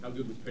How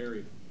good was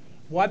Perry?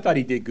 Well, I thought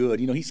he did good.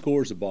 He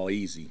scores the ball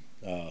easy.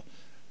 He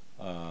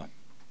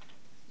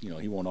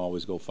won't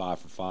always go 5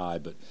 for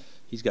 5, but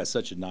he's got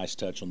such a nice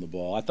touch on the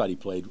ball. I thought he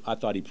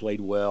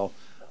played well.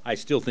 I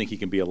still think he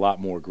can be a lot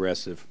more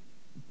aggressive.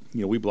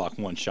 We blocked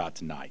one shot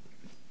tonight.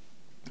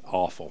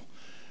 Awful.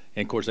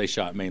 And of course they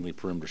shot mainly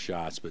perimeter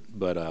shots,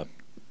 but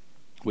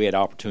we had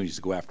opportunities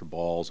to go after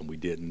balls and we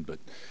didn't. But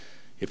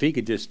if he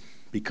could just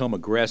become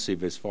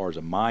aggressive as far as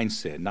a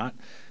mindset, not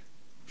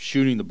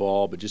shooting the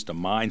ball, but just a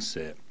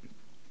mindset.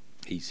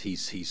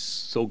 He's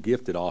so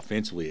gifted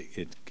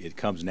offensively. It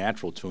comes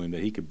natural to him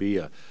that he could be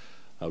a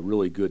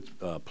really good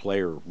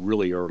player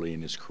really early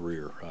in his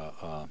career.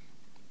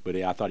 But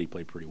yeah, I thought he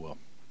played pretty well.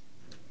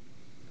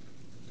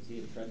 Is he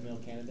a treadmill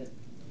candidate?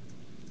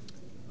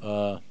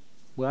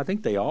 Well, I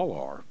think they all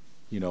are,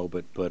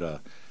 but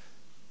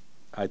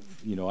I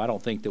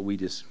don't think that we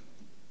just,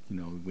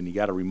 when you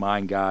got to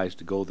remind guys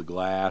to go to the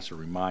glass or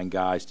remind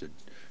guys to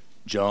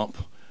jump,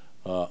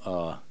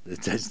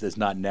 that's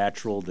not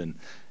natural, then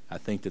I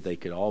think that they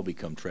could all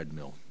become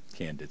treadmill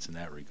candidates in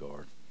that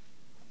regard.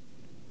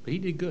 But he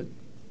did good.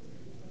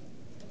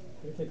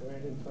 I think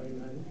Landon played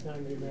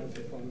 9 rebounds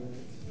in 4 minutes.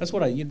 That's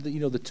what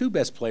the two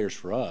best players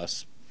for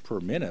us per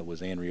minute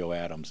was Andrio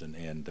Adams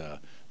and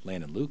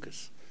Landon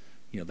Lucas.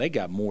 They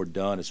got more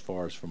done as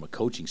far as from a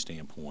coaching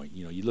standpoint.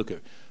 You look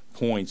at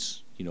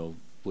points,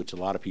 which a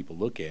lot of people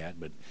look at,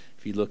 but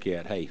if you look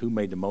at, hey, who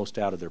made the most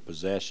out of their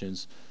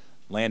possessions,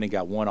 Landon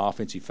got one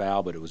offensive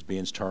foul, but it was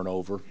Ben's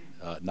turnover,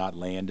 not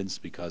Landon's,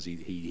 because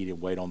he didn't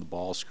wait on the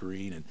ball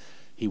screen, and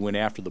he went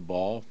after the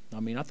ball.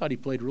 I thought he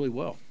played really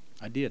well.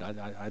 I did.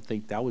 I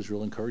think I was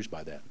real encouraged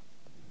by that.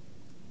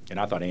 And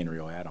I thought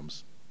Andrio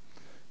Adams,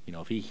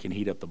 if he can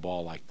heat up the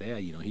ball like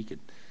that, he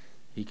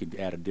could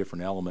add a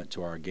different element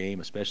to our game,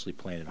 especially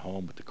playing at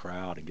home with the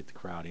crowd and get the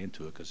crowd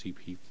into it, because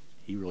he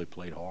really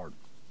played hard.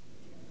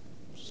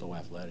 So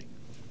athletic.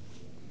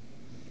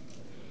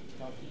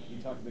 You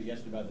talked about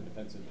yesterday about the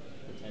defensive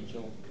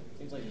potential.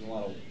 Seems like there's a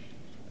lot of,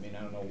 I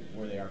don't know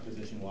where they are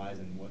position-wise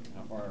and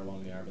how far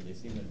along they are, but they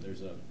seem that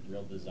there's a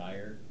real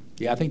desire.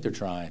 Yeah, I think they're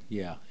trying.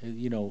 Yeah,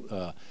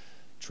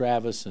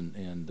 Travis and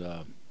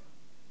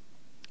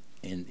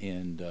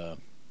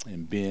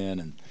Ben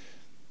and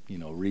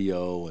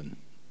Rio and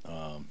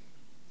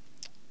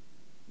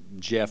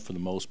Jeff for the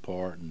most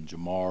part, and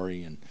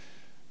Jamari and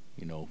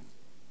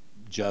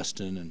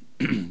Justin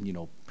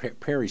and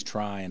Perry's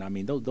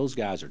trying. Those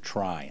guys are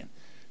trying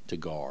to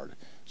guard.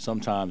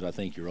 Sometimes I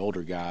think your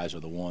older guys are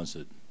the ones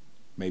that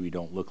maybe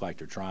don't look like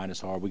they're trying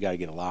as hard. We got to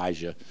get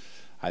Elijah,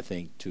 I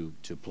think, to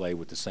play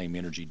with the same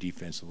energy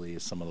defensively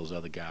as some of those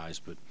other guys.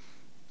 But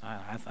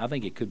I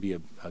think it could be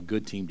a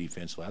good team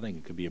defensively. I think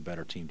it could be a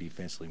better team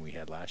defensively than we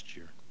had last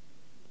year.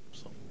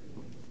 So.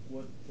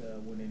 What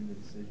went into the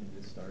decision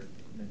to start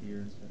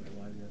Nadir instead of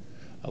Elijah?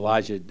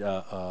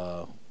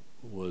 Elijah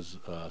was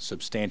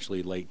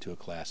substantially late to a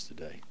class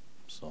today,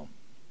 so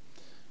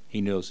he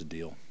knows the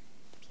deal.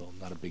 So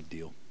not a big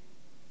deal.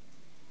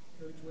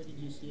 Coach, what did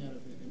you see out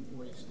of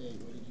Emporia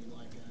State? What did you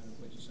like out of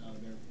what you saw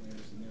of their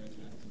players and their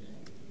attack today?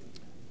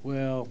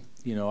 Well,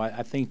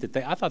 I think that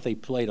I thought they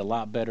played a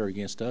lot better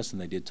against us than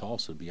they did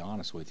Tulsa. To be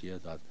honest with you, I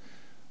thought,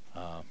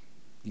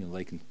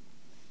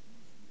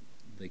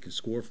 they can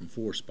score from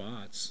 4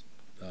 spots.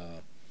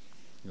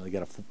 They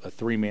got a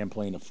 3-man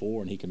playing a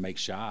 4, and he can make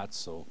shots.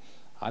 So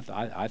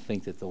I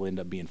think that they'll end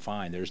up being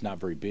fine. They're just not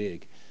very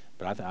big,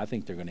 but I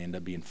think they're going to end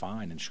up being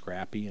fine and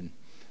scrappy, and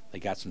they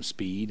got some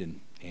speed,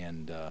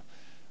 and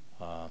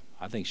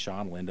I think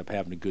Sean will end up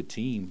having a good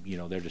team.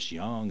 They're just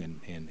young,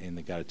 and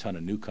they got a ton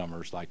of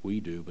newcomers like we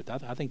do, but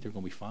I think they're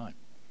going to be fine.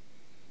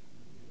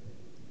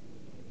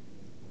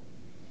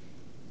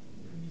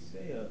 When you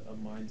say a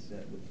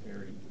mindset with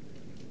Perry,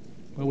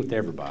 well, with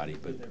everybody,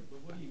 but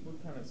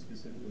what kind of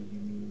specifically do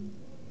you mean?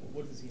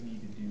 What does he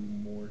need to do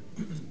more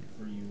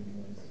for you,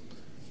 anyways?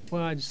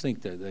 Well, I just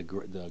think the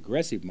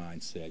aggressive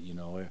mindset,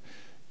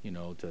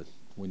 to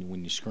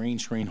when you screen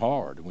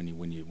hard. When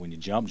you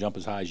jump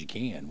as high as you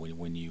can.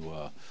 When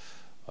you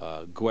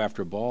go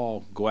after a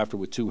ball, go after it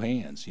with 2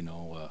 hands.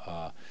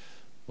 I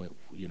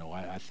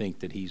think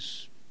that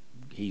he's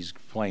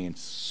playing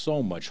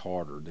so much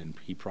harder than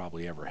he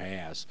probably ever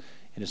has.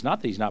 And it's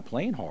not that he's not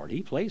playing hard.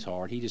 He plays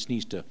hard. He just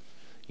needs to,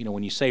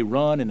 when you say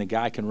run and the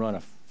guy can run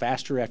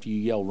faster after you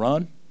yell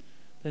run,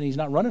 then he's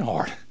not running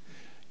hard.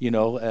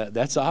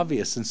 That's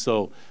obvious. And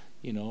so,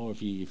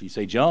 if you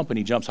say jump and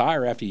he jumps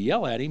higher after you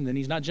yell at him, then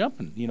he's not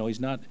jumping. He's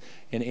not.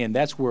 And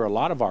that's where a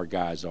lot of our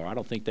guys are. I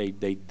don't think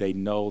they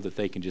know that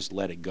they can just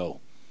let it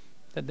go.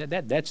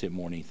 That's it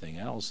more than anything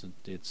else.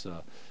 It's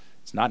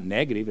not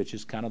negative. It's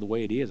just kind of the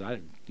way it is.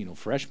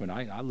 Freshmen.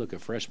 I look at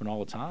freshmen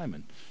all the time,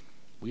 and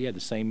we had the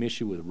same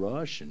issue with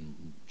Rush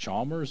and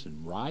Chalmers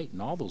and Wright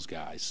and all those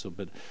guys. So,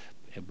 but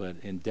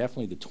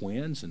definitely the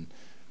twins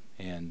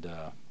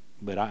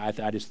but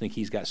I just think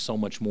he's got so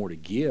much more to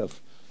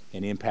give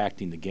in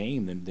impacting the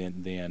game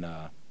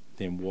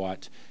than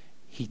what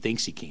he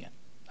thinks he can.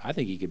 I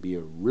think he could be a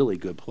really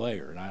good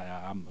player,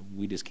 and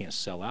we just can't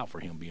sell out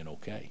for him being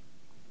okay.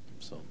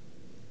 So.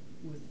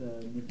 With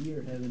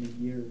Nadir having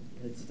a year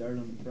head start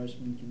on the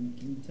freshman, can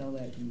you tell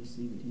that? Can you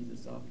see that he's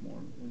a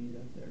sophomore when he's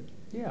out there?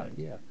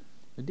 Yeah.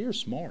 Nadir's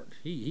smart.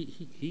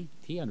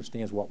 He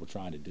understands what we're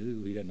trying to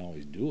do. He doesn't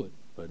always do it,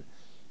 but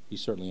he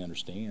certainly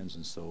understands.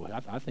 And so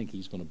I think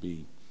he's going to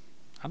be.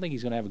 I think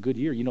he's going to have a good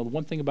year. You know, the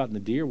one thing about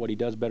Nadir, what he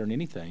does better than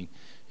anything,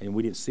 and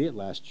we didn't see it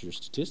last year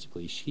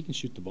statistically, he can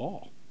shoot the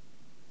ball.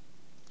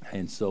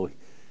 And so, you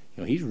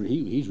know, he's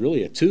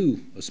really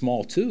a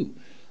small two,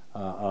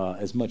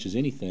 as much as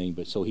anything.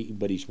 But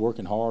he's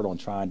working hard on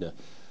trying to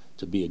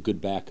be a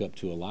good backup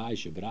to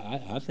Elijah. But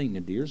I think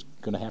Nadir's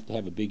going to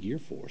have a big year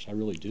for us. I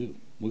really do.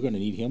 We're going to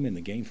need him in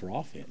the game for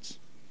offense.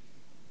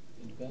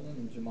 Did Bellin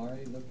and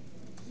Jamari look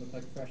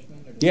like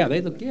freshmen? Or Yeah,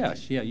 they look. Yeah.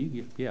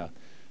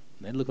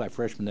 They look like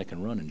freshmen that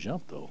can run and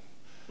jump, though.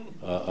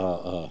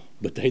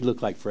 But they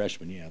look like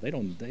freshmen. Yeah, they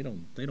don't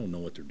know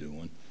what they're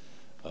doing,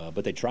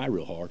 but they try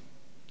real hard.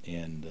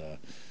 And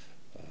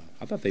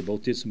I thought they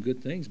both did some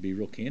good things. To be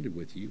real candid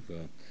with you,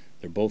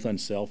 they're both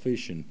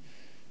unselfish. And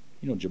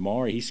you know,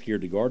 Jamari, he's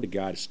scared to guard the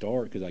guy to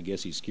start because I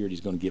guess he's scared he's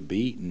going to get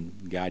beat. And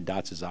the guy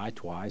dots his I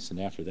twice, and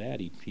after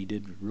that, he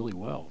did really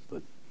well.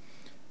 But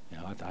you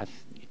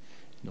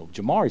know,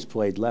 Jamari's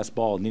played less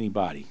ball than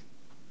anybody.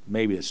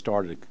 Maybe that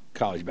started a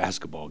college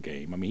basketball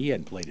game. I mean, he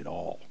hadn't played at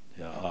all.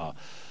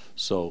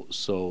 So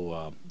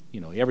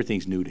you know,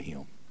 everything's new to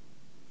him.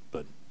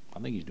 But I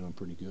think he's doing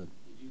pretty good.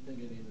 Did you think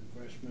any of the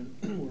freshmen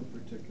were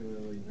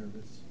particularly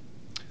nervous?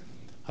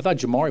 I thought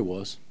Jamari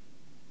was.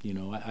 You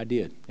know, I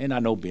did. And I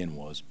know Ben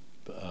was.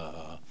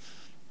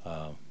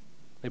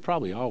 They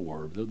probably all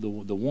were.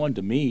 The one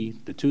to me,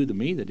 the two to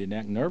me that didn't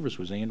act nervous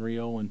was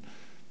Anrio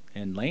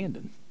and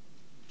Landon.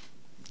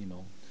 You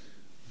know.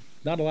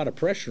 Not a lot of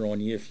pressure on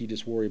you if you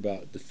just worry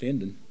about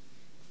defending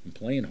and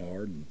playing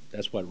hard, and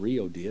that's what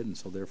Rio did, and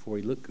so therefore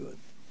he looked good.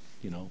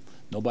 You know,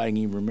 nobody can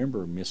even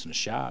remember him missing a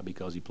shot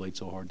because he played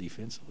so hard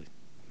defensively.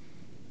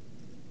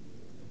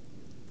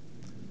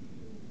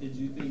 Did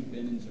you think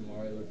Ben and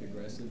Jamari looked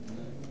aggressive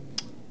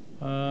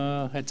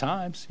tonight? At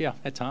times, yeah.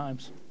 At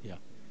times, yeah.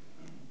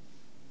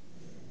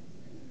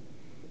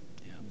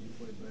 Did you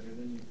play better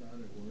than you thought,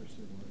 or worse,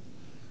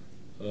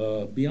 or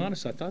what? Be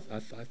honest, I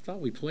thought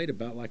we played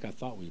about like I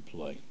thought we'd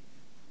play.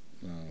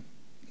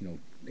 You know,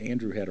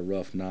 Andrew had a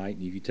rough night,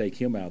 and if you take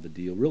him out of the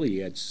deal,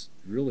 you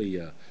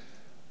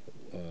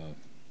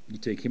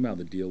take him out of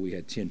the deal, we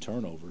had 10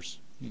 turnovers.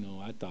 You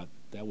know, I thought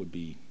that would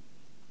be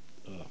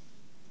a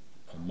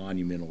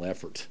monumental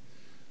effort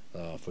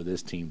for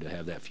this team to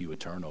have that few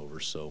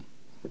turnovers. So,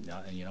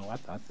 you know,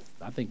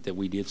 I think that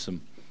we did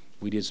some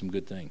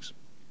good things.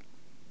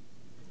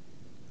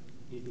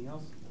 Anything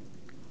else?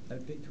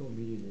 At Big 12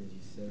 media days,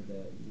 you said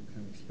that you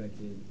kind of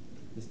expected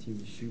this team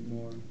to shoot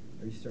more.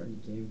 Are you starting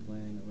to game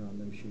plan around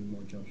them shooting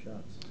more jump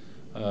shots?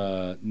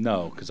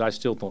 No, because I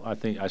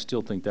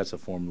still think that's a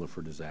formula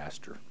for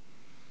disaster.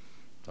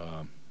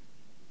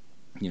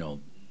 You know,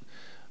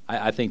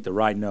 I think the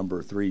right number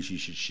of threes you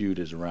should shoot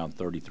is around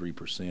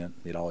 33%.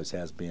 It always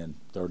has been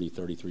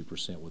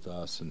 33% with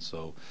us, and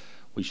so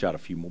we shot a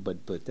few more.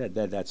 But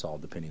that's all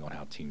depending on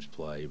how teams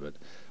play. But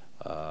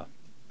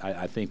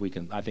I think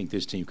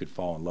this team could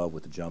fall in love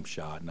with the jump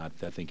shot, and I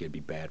think it'd be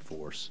bad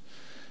for us.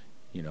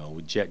 You know,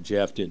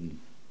 Jeff didn't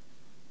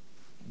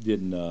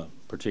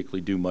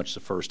particularly do much the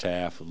first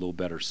half. A little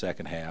better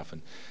second half,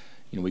 and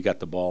you know we got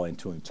the ball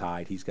into him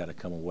tight. He's got to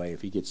come away.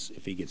 If he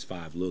gets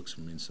 5 looks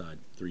from inside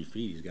 3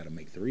 feet, he's got to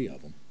make 3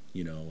 of them.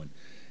 You know, and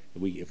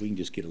if we can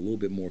just get a little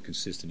bit more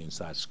consistent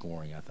inside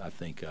scoring, I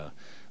think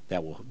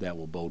that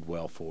will bode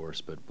well for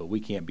us. But we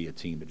can't be a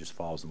team that just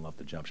falls in love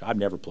with the jump shot. I've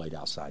never played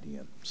outside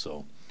in,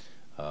 so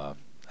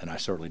and I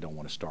certainly don't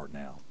want to start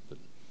now.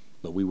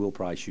 But we will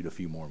probably shoot a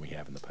few more than we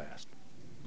have in the past.